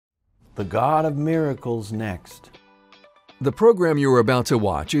The God of Miracles next. The program you are about to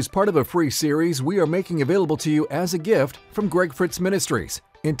watch is part of a free series we are making available to you as a gift from Greg Fritz Ministries,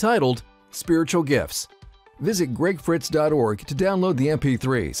 entitled Spiritual Gifts. Visit gregfritz.org to download the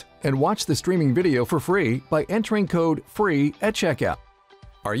MP3s and watch the streaming video for free by entering code FREE at checkout.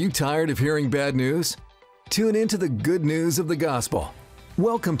 Are you tired of hearing bad news? Tune into the good news of the gospel.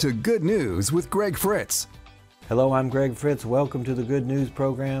 Welcome to Good News with Greg Fritz. Hello, I'm Greg Fritz. Welcome to the Good News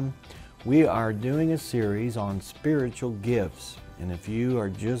program. We are doing a series on spiritual gifts. And if you are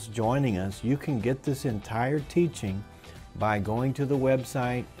just joining us, you can get this entire teaching by going to the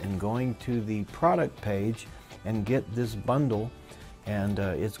website and going to the product page and get this bundle. And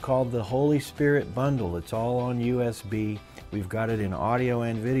it's called the Holy Spirit Bundle. It's all on USB. We've got it in audio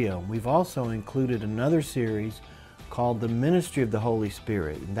and video. We've also included another series called The Ministry of the Holy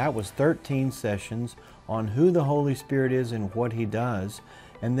Spirit. And that was 13 sessions on who the Holy Spirit is and what He does.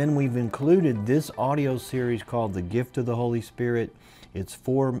 And then we've included this audio series called The Gift of the Holy Spirit. It's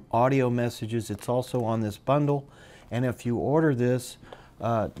 4 audio messages. It's also on this bundle. And if you order this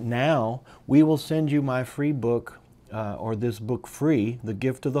now, we will send you my free book, or this book free, The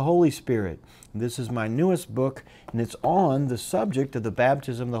Gift of the Holy Spirit. This is my newest book, and it's on the subject of the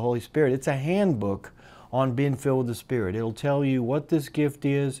baptism of the Holy Spirit. It's a handbook on being filled with the Spirit. It'll tell you what this gift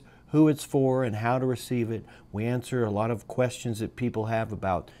is, who it's for, and how to receive it. We answer a lot of questions that people have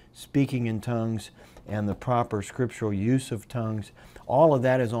about speaking in tongues and the proper scriptural use of tongues. All of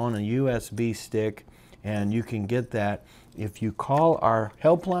that is on a USB stick, and you can get that if you call our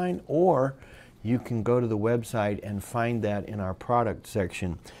helpline, or you can go to the website and find that in our product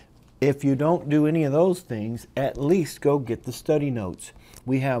section. If you don't do any of those things, at least go get the study notes.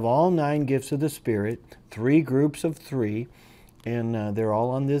 We have all 9 gifts of the Spirit, 3 groups of 3, and they're all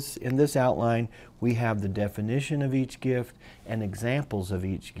on in this outline. We have the definition of each gift and examples of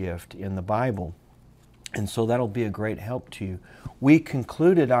each gift in the Bible. And so that'll be a great help to you. We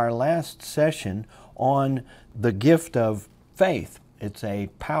concluded our last session on the gift of faith. It's a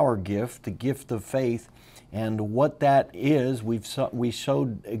power gift, the gift of faith. And what that is, we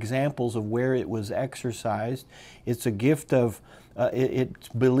showed examples of where it was exercised. It's a gift of it's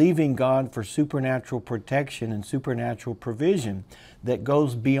believing God for supernatural protection and supernatural provision that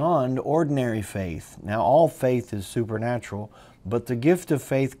goes beyond ordinary faith. Now, all faith is supernatural, but the gift of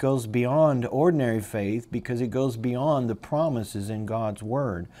faith goes beyond ordinary faith because it goes beyond the promises in God's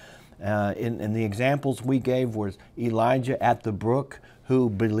Word. And the examples we gave was Elijah at the brook, who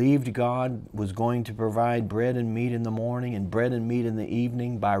believed God was going to provide bread and meat in the morning and bread and meat in the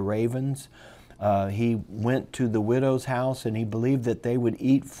evening by ravens. He went to the widow's house, and he believed that they would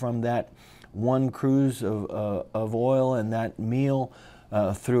eat from that one cruse of oil and that meal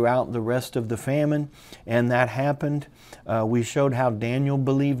throughout the rest of the famine, and that happened. We showed how Daniel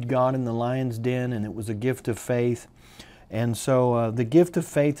believed God in the lion's den, and it was a gift of faith. And so the gift of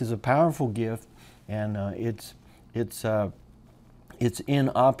faith is a powerful gift, and it's in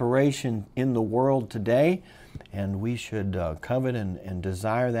operation in the world today, and we should covet and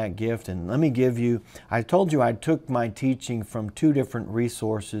desire that gift. And let me give you, I told you I took my teaching from 2 different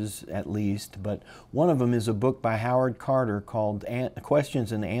resources at least, but one of them is a book by Howard Carter called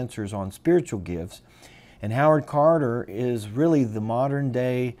Questions and Answers on Spiritual Gifts. And Howard Carter is really the modern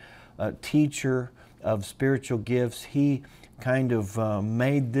day teacher of spiritual gifts. He kind of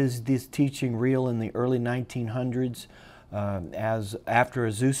made this teaching real in the early 1900s. As after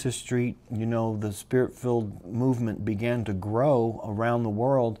Azusa Street, the Spirit-filled movement began to grow around the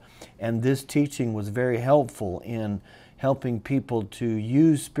world, and this teaching was very helpful in helping people to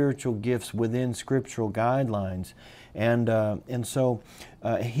use spiritual gifts within scriptural guidelines. And so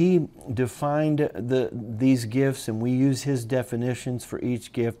he defined these gifts, and we use his definitions for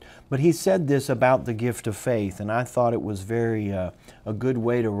each gift. But he said this about the gift of faith, and I thought it was very a good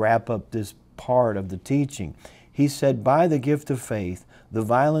way to wrap up this part of the teaching. He said, "By the gift of faith, the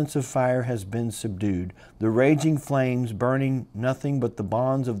violence of fire has been subdued, the raging flames burning nothing but the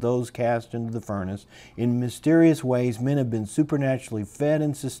bonds of those cast into the furnace. In mysterious ways, men have been supernaturally fed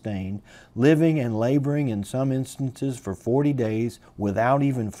and sustained, living and laboring in some instances for 40 days without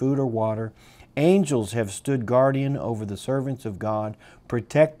even food or water. Angels have stood guardian over the servants of God,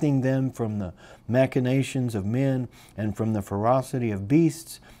 protecting them from the machinations of men and from the ferocity of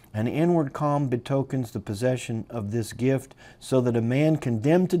beasts. An inward calm betokens the possession of this gift, so that a man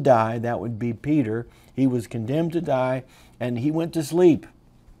condemned to die," that would be Peter, he was condemned to die, and he went to sleep.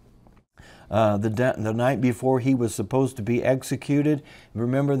 The night before he was supposed to be executed,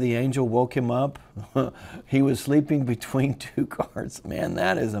 remember the angel woke him up? He was sleeping between 2 guards. Man,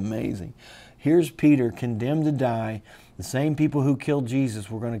 that is amazing. Here's Peter condemned to die, The same people who killed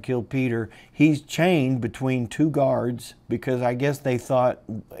Jesus were going to kill Peter. He's chained between two guards because I guess they thought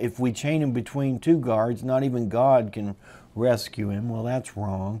if we chain him between two guards, not even God can rescue him. Well, that's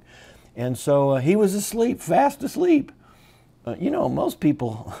wrong. And so he was asleep, fast asleep. You know, most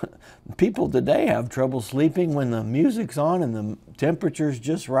people today have trouble sleeping when the music's on and the temperature's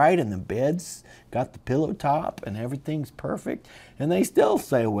just right and the bed's got the pillow top and everything's perfect, and they still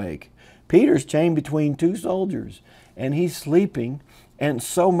stay awake. Peter's chained between two soldiers, and he's sleeping, and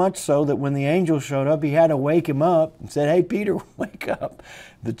so much so that when the angel showed up, he had to wake him up and said, "Hey, Peter, wake up."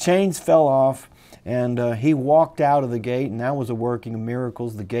 The chains fell off, and he walked out of the gate, and that was a working of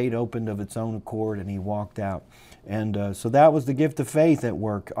miracles. The gate opened of its own accord, and he walked out. And so that was the gift of faith at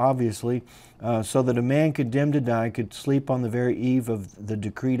work, obviously, so that a man condemned to die could sleep on the very eve of the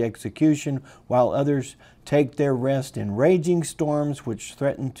decreed execution, while others take their rest in raging storms which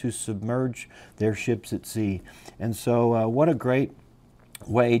threaten to submerge their ships at sea. And so what a great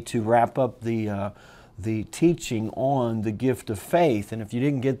way to wrap up the teaching on the gift of faith. And if you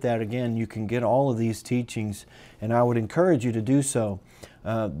didn't get that, again, you can get all of these teachings, and I would encourage you to do so.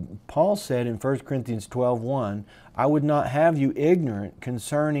 Paul said in 1 Corinthians 12:1, "I would not have you ignorant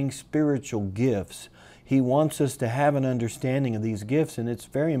concerning spiritual gifts." He wants us to have an understanding of these gifts, and it's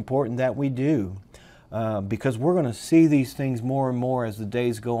very important that we do, because we're going to see these things more and more as the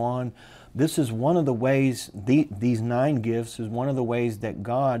days go on. This is one of the ways, these 9 gifts is one of the ways that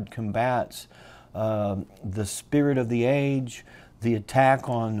God combats the spirit of the age, the attack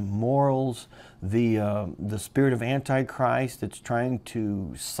on morals, the spirit of Antichrist that's trying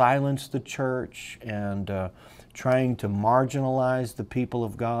to silence the church and trying to marginalize the people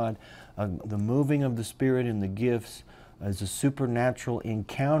of God. The moving of the Spirit in the gifts is a supernatural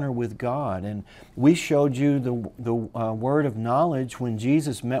encounter with God. And we showed you the word of knowledge when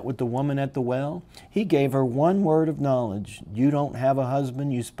Jesus met with the woman at the well. He gave her one word of knowledge. You don't have a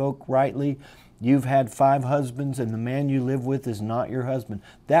husband, you spoke rightly. You've had 5 husbands, and the man you live with is not your husband.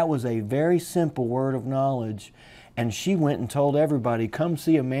 That was a very simple word of knowledge. And she went and told everybody, "Come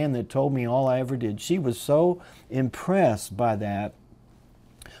see a man that told me all I ever did." She was so impressed by that,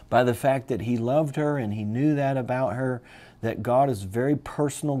 by the fact that he loved her and he knew that about her, that God is a very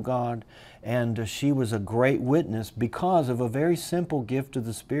personal God. And she was a great witness because of a very simple gift of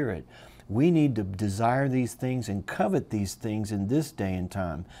the Spirit. We need to desire these things and covet these things in this day and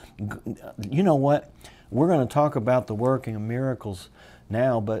time. You know what? We're going to talk about the working of miracles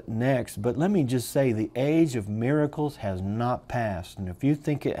now, but let me just say the age of miracles has not passed. And if you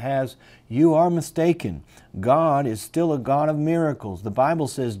think it has, you are mistaken. God is still a God of miracles. The Bible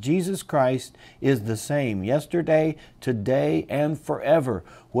says Jesus Christ is the same yesterday, today, and forever.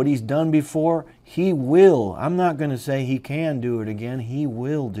 What He's done before, He will. I'm not going to say He can do it again. He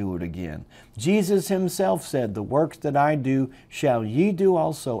will do it again. Jesus Himself said, "The works that I do shall ye do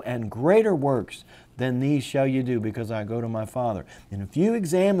also, and greater works than these shall you do, because I go to my Father." And if you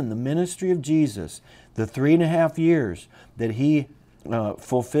examine the ministry of Jesus, the 3.5 years that He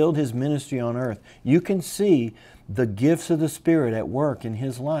fulfilled His ministry on earth, you can see the gifts of the Spirit at work in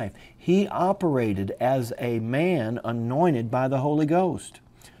His life. He operated as a man anointed by the Holy Ghost.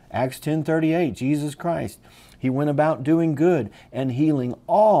 Acts 10:38, Jesus Christ, He went about doing good and healing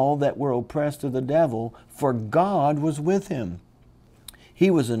all that were oppressed of the devil, for God was with Him. He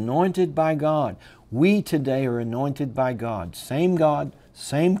was anointed by God. We today are anointed by God. Same God,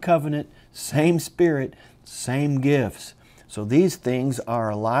 same covenant, same Spirit, same gifts. So these things are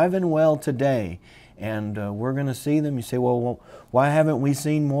alive and well today, and we're going to see them. You say, well, why haven't we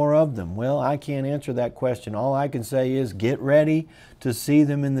seen more of them? Well, I can't answer that question. All I can say is get ready to see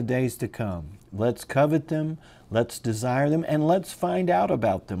them in the days to come. Let's covet them, let's desire them, and let's find out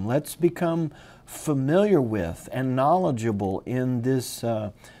about them. Let's become familiar with and knowledgeable in this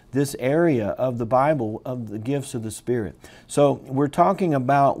area of the Bible, of the gifts of the Spirit. So we're talking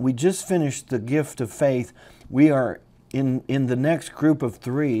about, we just finished the gift of faith. We are in the next group of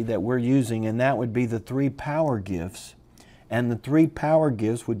 3 that we're using, and that would be the 3 power gifts. And the 3 power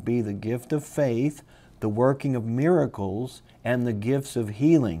gifts would be the gift of faith, the working of miracles, and the gifts of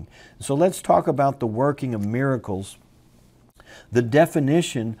healing. So let's talk about the working of miracles. The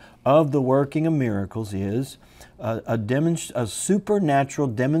definition of the working of miracles is a supernatural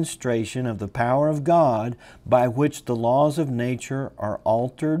demonstration of the power of God by which the laws of nature are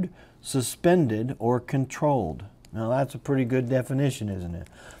altered, suspended, or controlled. Now that's a pretty good definition, isn't it?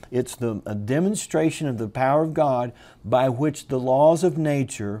 It's a demonstration of the power of God by which the laws of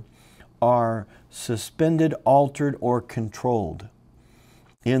nature are suspended, altered, or controlled.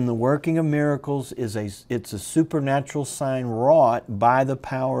 In the working of miracles, it's a supernatural sign wrought by the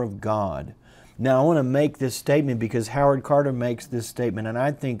power of God. Now I want to make this statement because Howard Carter makes this statement, and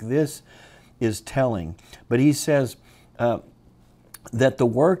I think this is telling. But he says that the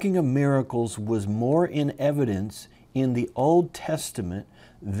working of miracles was more in evidence in the Old Testament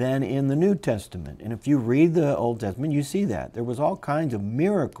than in the New Testament. And if you read the Old Testament, you see that. There was all kinds of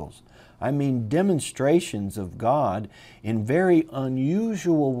miracles. I mean, demonstrations of God in very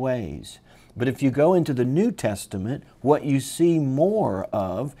unusual ways. But if you go into the New Testament, what you see more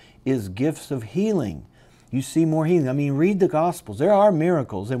of is gifts of healing. You see more healing. I mean, read the Gospels. There are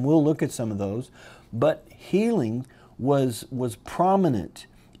miracles, and we'll look at some of those. But healing was prominent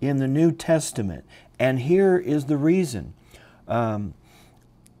in the New Testament. And here is the reason. The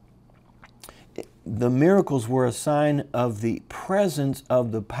miracles were a sign of the presence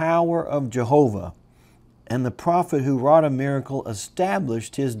of the power of Jehovah. And the prophet who wrought a miracle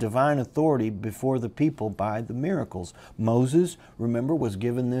established his divine authority before the people by the miracles. Moses, remember, was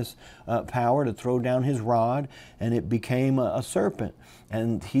given this power to throw down his rod, and it became a serpent.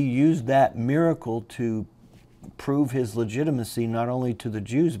 And he used that miracle to prove his legitimacy not only to the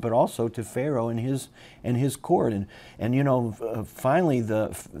Jews but also to Pharaoh and his court. And you know, finally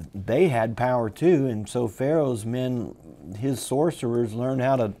they had power too, and so Pharaoh's men, his sorcerers, learned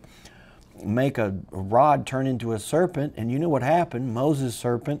how to make a rod turn into a serpent. And you know what happened? Moses'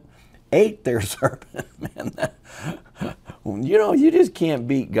 serpent ate their serpent. Man, you know, you just can't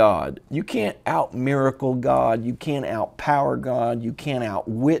beat God. You can't out-miracle God. You can't out-power God. You can't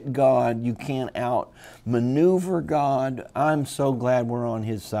outwit God. You can't out-maneuver God. I'm so glad we're on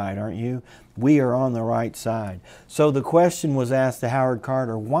His side, aren't you? We are on the right side. So the question was asked to Howard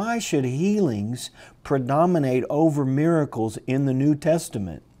Carter, why should healings predominate over miracles in the New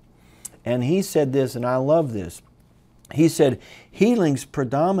Testament? And he said this, and I love this. He said, healings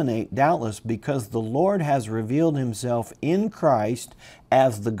predominate doubtless because the Lord has revealed Himself in Christ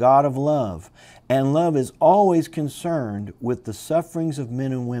as the God of love, and love is always concerned with the sufferings of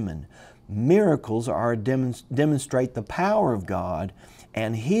men and women. Miracles are demonstrate the power of God,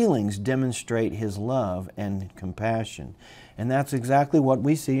 and healings demonstrate His love and compassion. And that's exactly what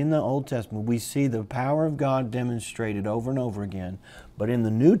we see in the Old Testament. We see the power of God demonstrated over and over again. But in the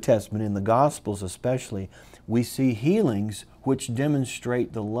New Testament, in the Gospels especially, we see healings which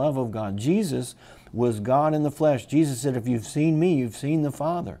demonstrate the love of God. Jesus was God in the flesh. Jesus said, if you've seen me, you've seen the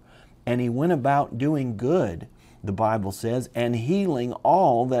Father. And He went about doing good, the Bible says, and healing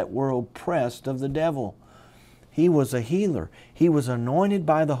all that were oppressed of the devil. He was a healer. He was anointed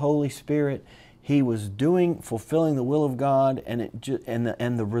by the Holy Spirit. He was fulfilling the will of God, and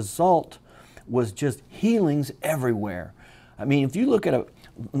the result was just healings everywhere. I mean, if you look at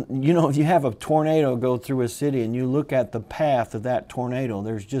if you have a tornado go through a city and you look at the path of that tornado,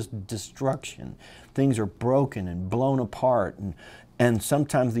 there's just destruction. Things are broken and blown apart, and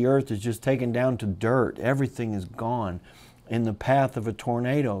sometimes the earth is just taken down to dirt. Everything is gone in the path of a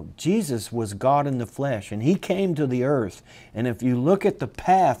tornado. Jesus was God in the flesh, and He came to the earth. And if you look at the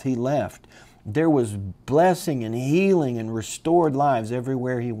path He left, there was blessing and healing and restored lives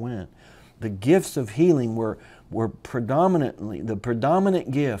everywhere He went. The gifts of healing were predominantly the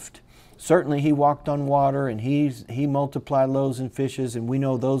predominant gift. Certainly He walked on water, and He multiplied loaves and fishes, and we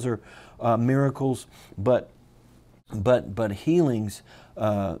know those are miracles. But healings,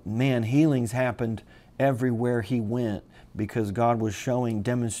 healings happened everywhere He went because God was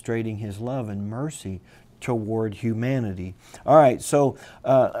demonstrating His love and mercy toward humanity. All right, so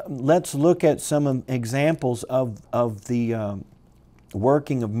let's look at some examples of the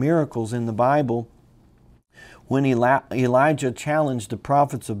working of miracles in the Bible. When Elijah challenged the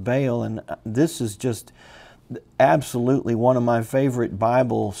prophets of Baal, and this is just absolutely one of my favorite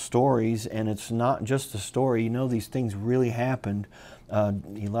Bible stories, and it's not just a story. You know, these things really happened.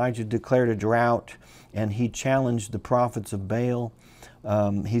 Elijah declared a drought, and he challenged the prophets of Baal.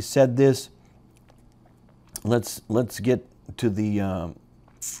 He said this. Let's get to the.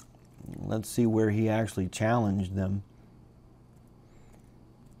 Let's see where he actually challenged them.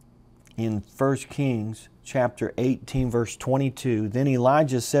 In 1 Kings chapter 18, verse 22, then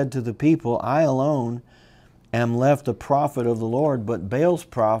Elijah said to the people, I alone am left a prophet of the Lord, but Baal's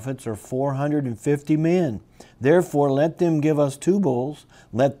prophets are 450 men. Therefore let them give us 2 bulls.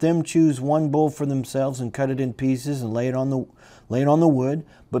 Let them choose 1 bull for themselves and cut it in pieces and lay it on the wood,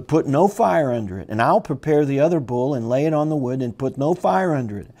 but put no fire under it. And I'll prepare the other bull and lay it on the wood and put no fire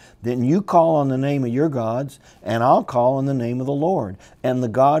under it. Then you call on the name of your gods, and I'll call on the name of the Lord. And the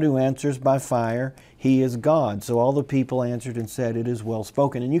God who answers by fire, He is God. So all the people answered and said, it is well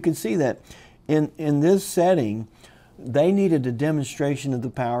spoken. And you can see that in this setting, they needed a demonstration of the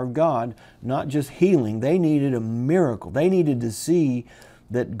power of God, not just healing. They needed a miracle. They needed to see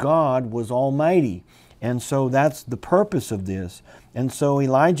that God was almighty. And so that's the purpose of this. And so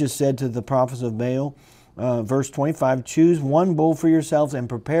Elijah said to the prophets of Baal, verse 25, choose one bull for yourselves and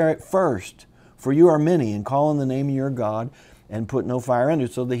prepare it first, for you are many, and call on the name of your God and put no fire under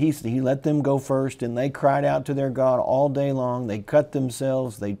it. So he let them go first, and they cried out to their God all day long. They cut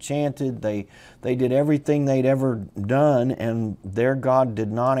themselves, they chanted, they did everything they'd ever done, and their God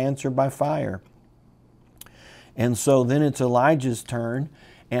did not answer by fire. And so then it's Elijah's turn,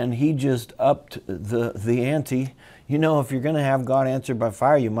 and he just upped the ante. You know, if you're going to have God answer by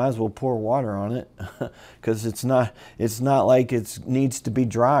fire, you might as well pour water on it, because it's not like it needs to be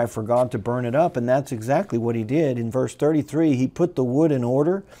dry for God to burn it up. And that's exactly what he did. In verse 33, he put the wood in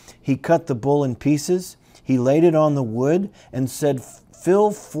order. He cut the bull in pieces. He laid it on the wood and said,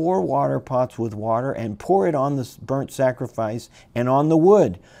 fill 4 water pots with water and pour it on the burnt sacrifice and on the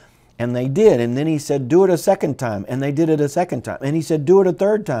wood. And they did. And then he said, do it a second time. And they did it a second time. And he said, do it a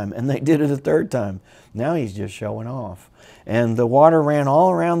third time. And they did it a third time. Now he's just showing off. And the water ran all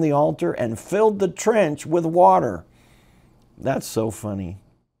around the altar and filled the trench with water. That's so funny.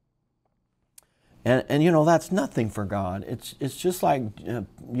 And you know, that's nothing for God. It's just like, you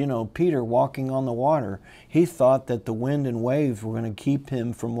know, Peter walking on the water. He thought that the wind and waves were going to keep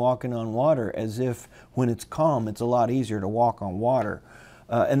him from walking on water, as if when it's calm, it's a lot easier to walk on water.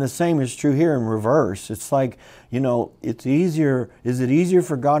 And the same is true here in reverse. It's like, you know, it's easier. Is it easier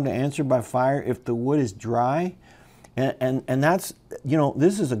for God to answer by fire if the wood is dry? And that's, you know,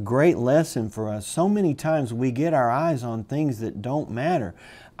 this is a great lesson for us. So many times we get our eyes on things that don't matter.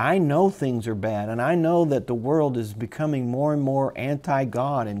 I know things are bad, and I know that the world is becoming more and more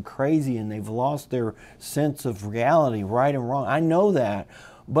anti-God and crazy, and they've lost their sense of reality, right and wrong. I know that,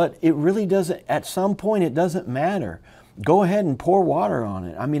 but it really doesn't, at some point it doesn't matter. Go ahead and pour water on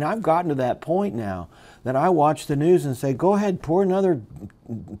it. I mean, I've gotten to that point now that I watch the news and say, go ahead, pour another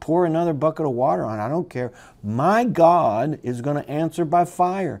bucket of water on it. I don't care. My God is going to answer by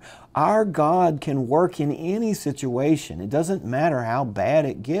fire. Our God can work in any situation. It doesn't matter how bad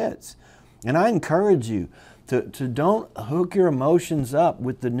it gets. And I encourage you to don't hook your emotions up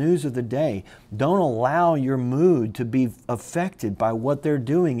with the news of the day. Don't allow your mood to be affected by what they're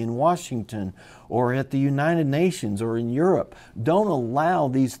doing in Washington or at the United Nations or in Europe. Don't allow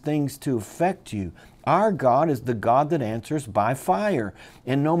these things to affect you. Our God is the God that answers by fire.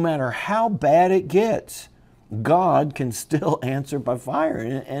 And no matter how bad it gets, God can still answer by fire.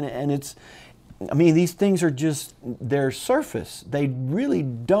 And it's, I mean, these things are just, they're surface. They really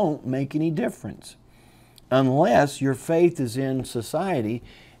don't make any difference, unless your faith is in society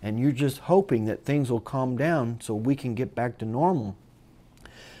and you're just hoping that things will calm down so we can get back to normal.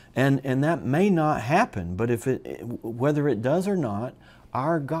 And that may not happen, but whether it does or not,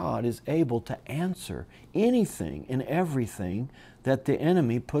 our God is able to answer anything and everything that the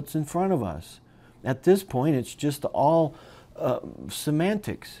enemy puts in front of us. At this point, it's just all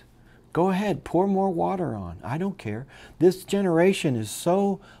semantics. Go ahead, pour more water on. I don't care. This generation is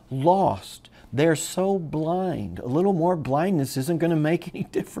so lost. They're so blind. A little more blindness isn't going to make any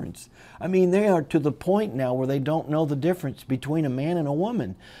difference. I mean, they are to the point now where they don't know the difference between a man and a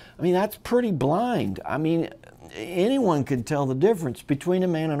woman. I mean, that's pretty blind. I mean, anyone could tell the difference between a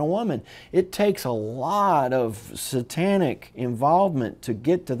man and a woman. It takes a lot of satanic involvement to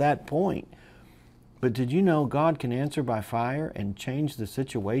get to that point. But did you know God can answer by fire and change the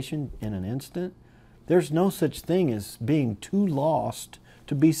situation in an instant? There's no such thing as being too lost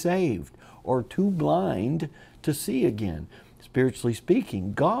to be saved or too blind to see again. Spiritually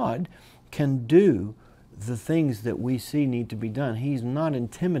speaking, God can do the things that we see need to be done. He's not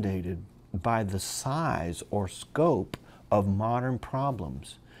intimidated by the size or scope of modern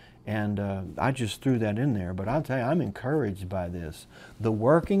problems. And I just threw that in there, but I'll tell you, I'm encouraged by this. The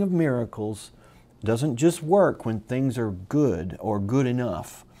working of miracles doesn't just work when things are good or good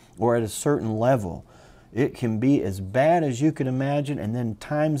enough or at a certain level. It can be as bad as you could imagine and then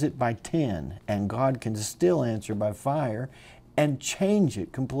times it by 10, and God can still answer by fire and change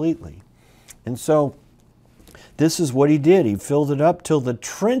it completely. And so this is what He did. He filled it up till the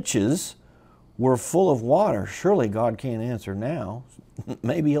trenches were full of water. Surely God can't answer now.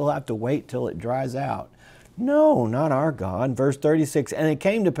 Maybe He'll have to wait till it dries out. No, not our God. Verse 36, and it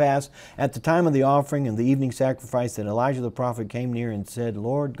came to pass at the time of the offering and the evening sacrifice that Elijah the prophet came near and said,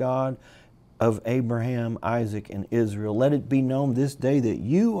 Lord God of Abraham, Isaac, and Israel, let it be known this day that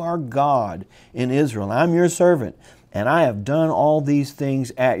you are God in Israel. And I'm your servant, and I have done all these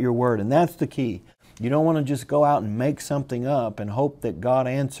things at your word. And that's the key. You don't want to just go out and make something up and hope that God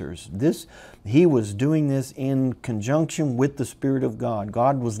answers. He was doing this in conjunction with the Spirit of God.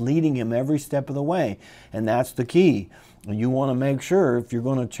 God was leading him every step of the way, and that's the key. You want to make sure, if you're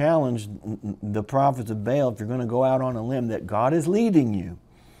going to challenge the prophets of Baal, if you're going to go out on a limb, that God is leading you.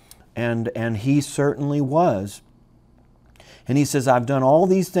 And he certainly was. And he says, I've done all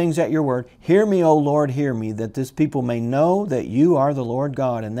these things at your word. Hear me, O Lord, hear me, that this people may know that you are the Lord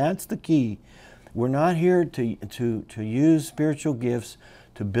God. And that's the key. We're not here to use spiritual gifts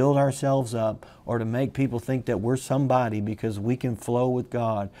to build ourselves up or to make people think that we're somebody because we can flow with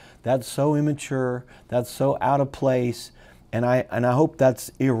God. That's so immature. That's so out of place. And I hope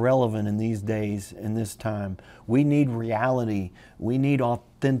that's irrelevant in these days, in this time. We need reality. We need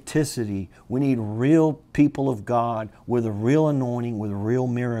authenticity. We need real people of God with a real anointing, with real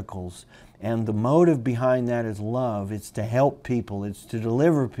miracles. And the motive behind that is love. It's to help people. It's to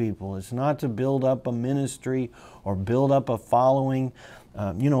deliver people. It's not to build up a ministry or build up a following.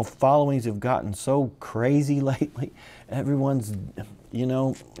 Followings have gotten so crazy lately. Everyone's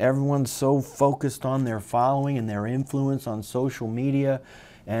so focused on their following and their influence on social media,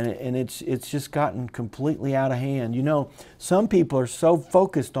 and it's just gotten completely out of hand. Some people are so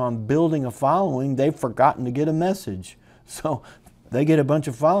focused on building a following, they've forgotten to get a message. So they get a bunch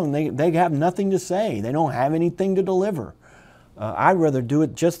of following, they have nothing to say. They don't have anything to deliver. I'd rather do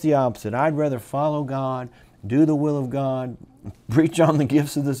it just the opposite. I'd rather follow God, do the will of God, preach on the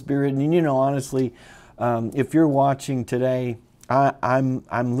gifts of the Spirit. And honestly, if you're watching today,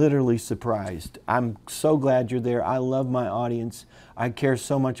 I'm literally surprised. I'm so glad you're there. I love my audience. I care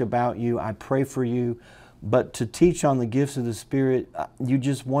so much about you. I pray for you. But to teach on the gifts of the Spirit, you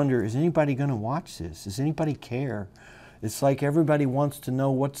just wonder, is anybody going to watch this? Does anybody care? It's like everybody wants to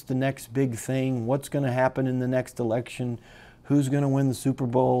know what's the next big thing, what's going to happen in the next election, who's going to win the Super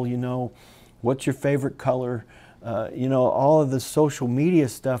Bowl, what's your favorite color, all of the social media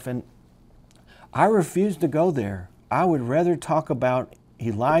stuff. And I refuse to go there. I would rather talk about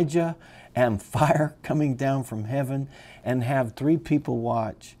Elijah and fire coming down from heaven and have 3 people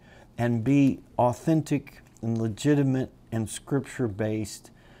watch and be authentic and legitimate and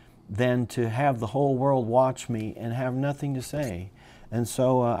scripture-based than to have the whole world watch me and have nothing to say. And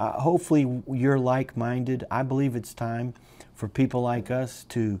so hopefully you're like-minded. I believe it's time for people like us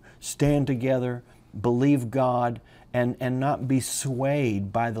to stand together, believe God, and not be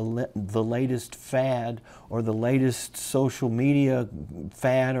swayed by the latest fad or the latest social media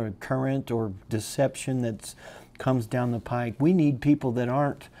fad or current or deception that comes down the pike. We need people that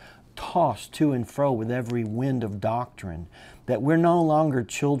aren't tossed to and fro with every wind of doctrine, that we're no longer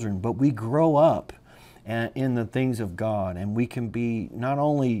children, but we grow up in the things of God, and we can be not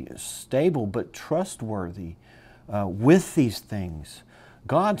only stable but trustworthy with these things.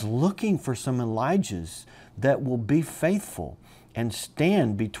 God's looking for some Elijahs that will be faithful and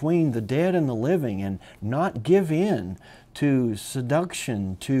stand between the dead and the living and not give in to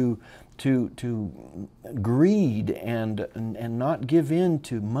seduction, to greed, and not give in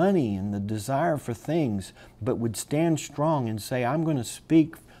to money and the desire for things, but would stand strong and say, I'm going to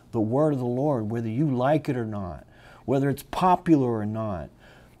speak the word of the Lord, whether you like it or not, whether it's popular or not.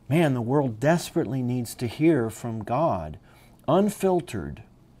 Man, the world desperately needs to hear from God, unfiltered.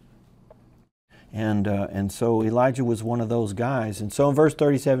 And so Elijah was one of those guys. And so in verse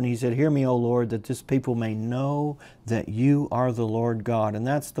 37 he said, Hear me, O Lord, that this people may know that you are the Lord God. And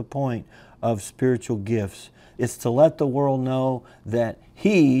that's the point of spiritual gifts. It's to let the world know that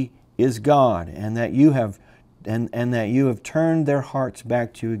He is God, and that you have that you have turned their hearts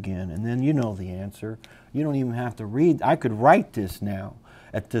back to you again. And then you know the answer. You don't even have to read. I could write this now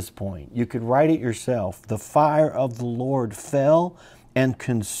at this point. You could write it yourself. The fire of the Lord fell and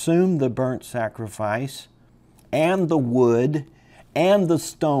consumed the burnt sacrifice, and the wood, and the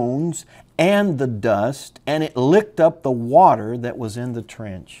stones, and the dust, and it licked up the water that was in the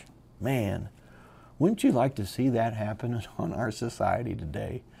trench. Man, wouldn't you like to see that happen on our society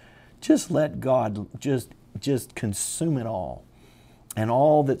today? Just let God just consume it all. And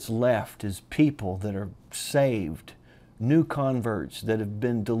all that's left is people that are saved, new converts that have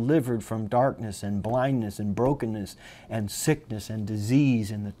been delivered from darkness and blindness and brokenness and sickness and disease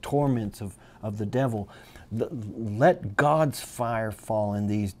and the torments of the devil. Let God's fire fall in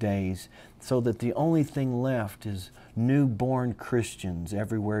these days so that the only thing left is newborn Christians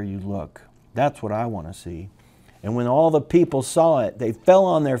everywhere you look. That's what I want to see. And when all the people saw it, they fell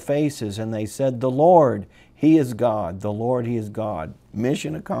on their faces and they said, The Lord, He is God. The Lord, He is God.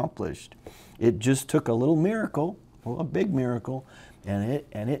 Mission accomplished. It just took a little miracle, well, a big miracle, and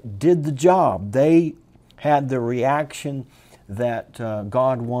it did the job. They had the reaction that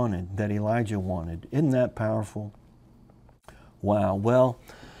God wanted, that Elijah wanted. Isn't that powerful? Wow. Well,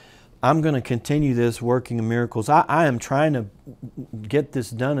 I'm going to continue this working of miracles. I am trying to get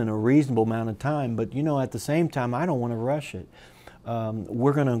this done in a reasonable amount of time, but at the same time, I don't want to rush it.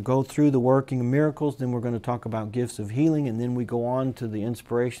 We're going to go through the working of miracles, then we're going to talk about gifts of healing, and then we go on to the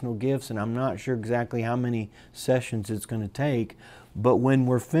inspirational gifts, and I'm not sure exactly how many sessions it's going to take, but when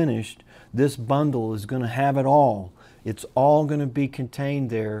we're finished, this bundle is going to have it all. It's all going to be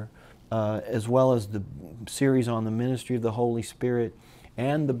contained there, as well as the series on the ministry of the Holy Spirit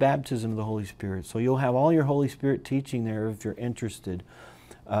and the baptism of the Holy Spirit. So you'll have all your Holy Spirit teaching there if you're interested.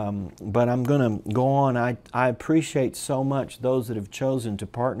 But I'm going to go on. I appreciate so much those that have chosen to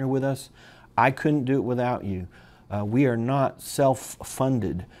partner with us. I couldn't do it without you. We are not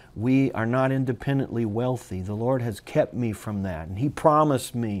self-funded. We are not independently wealthy. The Lord has kept me from that. And He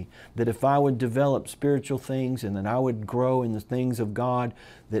promised me that if I would develop spiritual things and that I would grow in the things of God,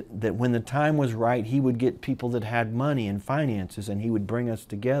 that when the time was right, He would get people that had money and finances and He would bring us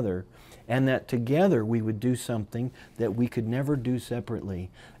together. And that together we would do something that we could never do separately.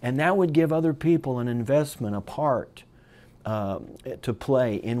 And that would give other people an investment, a part to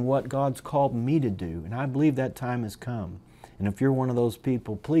play in what God's called me to do. And I believe that time has come. And if you're one of those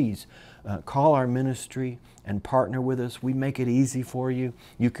people, please call our ministry and partner with us. We make it easy for you.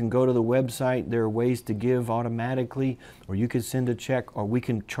 You can go to the website. There are ways to give automatically, or you can send a check, or we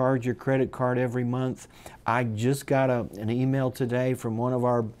can charge your credit card every month. I just got an email today from one of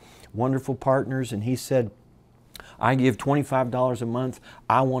our wonderful partners, and he said, I give $25 a month.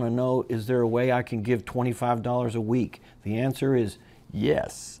 I want to know, is there a way I can give $25 a week? The answer is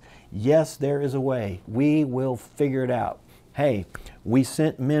yes. Yes, there is a way. We will figure it out. Hey, we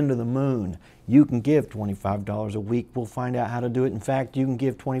sent men to the moon. You can give $25 a week. We'll find out how to do it. In fact, you can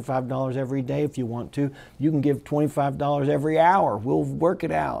give $25 every day if you want to. You can give $25 every hour. We'll work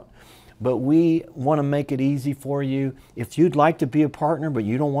it out. But we want to make it easy for you. If you'd like to be a partner, but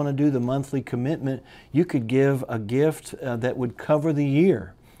you don't want to do the monthly commitment, you could give a gift that would cover the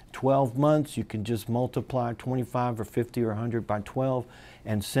year. 12 months, you can just multiply 25 or 50 or 100 by 12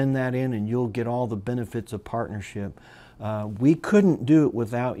 and send that in, and you'll get all the benefits of partnership. We couldn't do it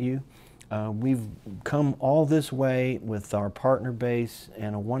without you. We've come all this way with our partner base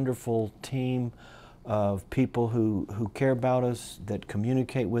and a wonderful team of people who care about us, that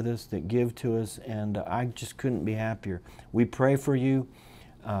communicate with us, that give to us, and I just couldn't be happier. We pray for you.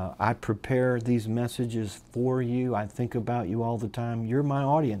 I prepare these messages for you. I think about you all the time. You're my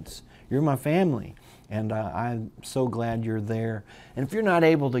audience. You're my family, and I'm so glad you're there. And if you're not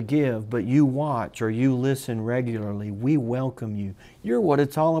able to give, but you watch or you listen regularly, we welcome you. You're what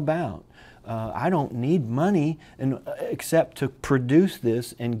it's all about. I don't need money except to produce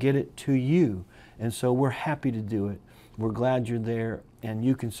this and get it to you. And so we're happy to do it. We're glad you're there, and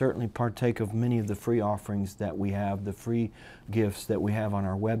you can certainly partake of many of the free offerings that we have, the free gifts that we have on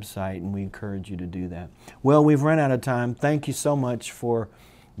our website, and we encourage you to do that. Well, we've run out of time. Thank you so much for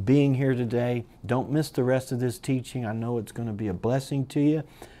being here today. Don't miss the rest of this teaching. I know it's going to be a blessing to you.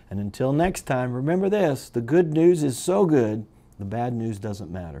 And until next time, remember this: the good news is so good, the bad news doesn't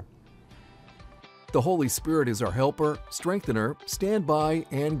matter. The Holy Spirit is our helper, strengthener, standby,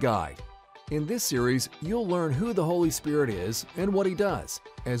 and guide. In this series, you'll learn who the Holy Spirit is and what He does,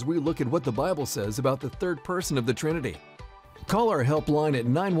 as we look at what the Bible says about the third person of the Trinity. Call our helpline at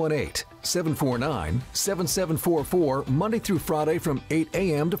 918-749-7744 Monday through Friday from 8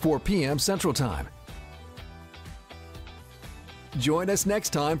 a.m. to 4 p.m. Central Time. Join us next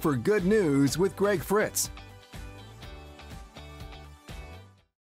time for Good News with Greg Fritz.